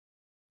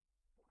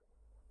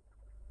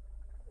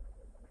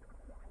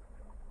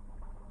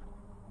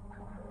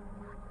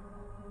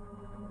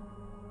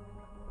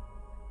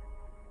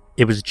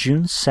It was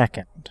June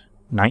 2nd,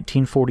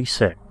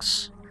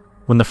 1946,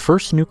 when the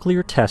first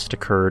nuclear test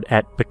occurred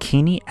at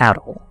Bikini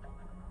Atoll,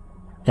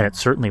 and it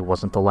certainly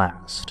wasn't the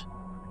last.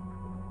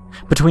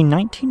 Between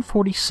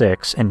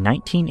 1946 and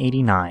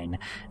 1989,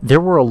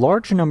 there were a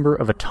large number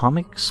of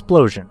atomic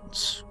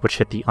explosions which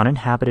hit the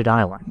uninhabited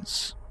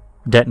islands,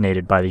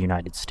 detonated by the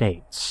United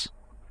States.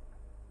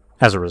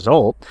 As a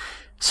result,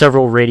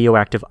 several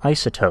radioactive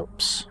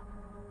isotopes,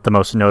 the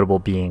most notable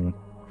being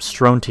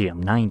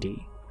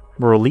strontium-90,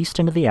 were released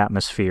into the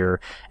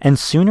atmosphere and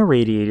soon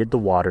irradiated the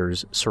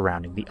waters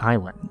surrounding the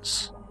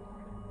islands.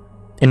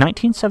 In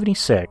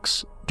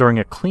 1976, during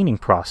a cleaning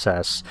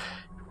process,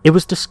 it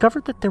was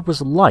discovered that there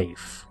was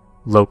life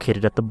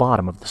located at the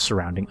bottom of the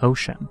surrounding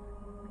ocean.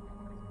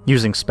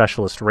 Using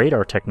specialist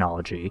radar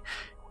technology,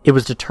 it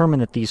was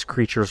determined that these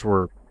creatures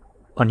were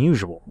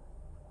unusual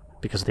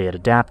because they had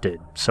adapted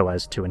so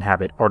as to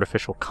inhabit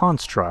artificial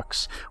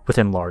constructs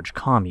within large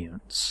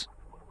communes.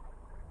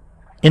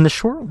 In the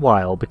short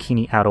while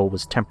Bikini Atoll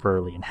was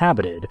temporarily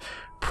inhabited,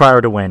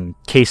 prior to when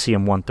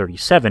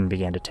Caesium-137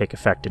 began to take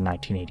effect in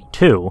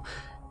 1982,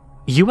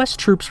 U.S.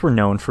 troops were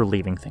known for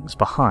leaving things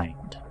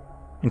behind,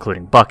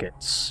 including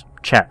buckets,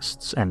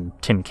 chests, and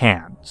tin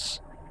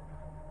cans.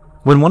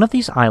 When one of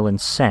these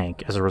islands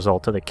sank as a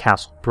result of the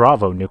Castle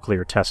Bravo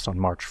nuclear test on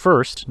March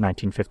 1st,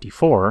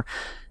 1954,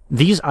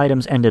 these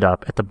items ended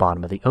up at the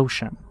bottom of the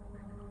ocean.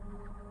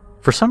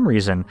 For some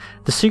reason,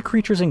 the sea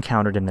creatures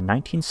encountered in the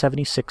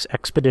 1976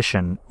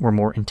 expedition were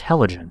more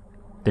intelligent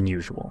than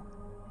usual.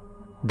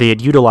 They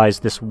had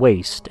utilized this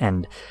waste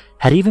and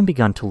had even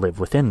begun to live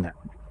within them,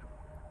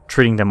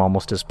 treating them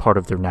almost as part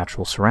of their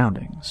natural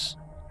surroundings.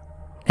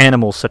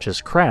 Animals such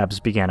as crabs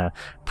began a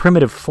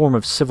primitive form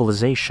of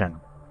civilization,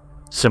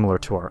 similar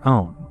to our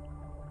own.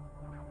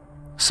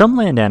 Some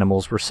land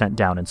animals were sent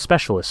down in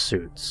specialist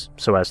suits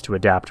so as to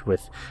adapt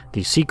with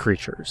these sea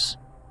creatures,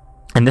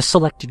 and this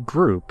selected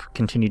group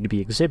continued to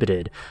be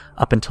exhibited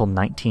up until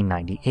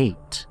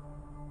 1998.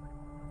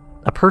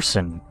 A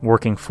person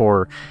working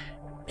for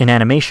an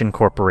animation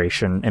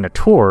corporation in a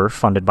tour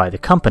funded by the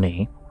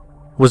company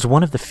was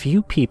one of the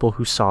few people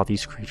who saw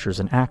these creatures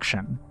in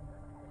action.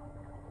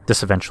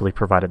 This eventually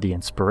provided the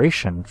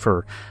inspiration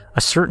for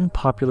a certain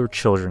popular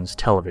children's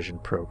television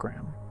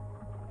program,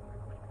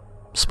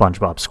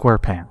 SpongeBob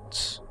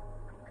SquarePants.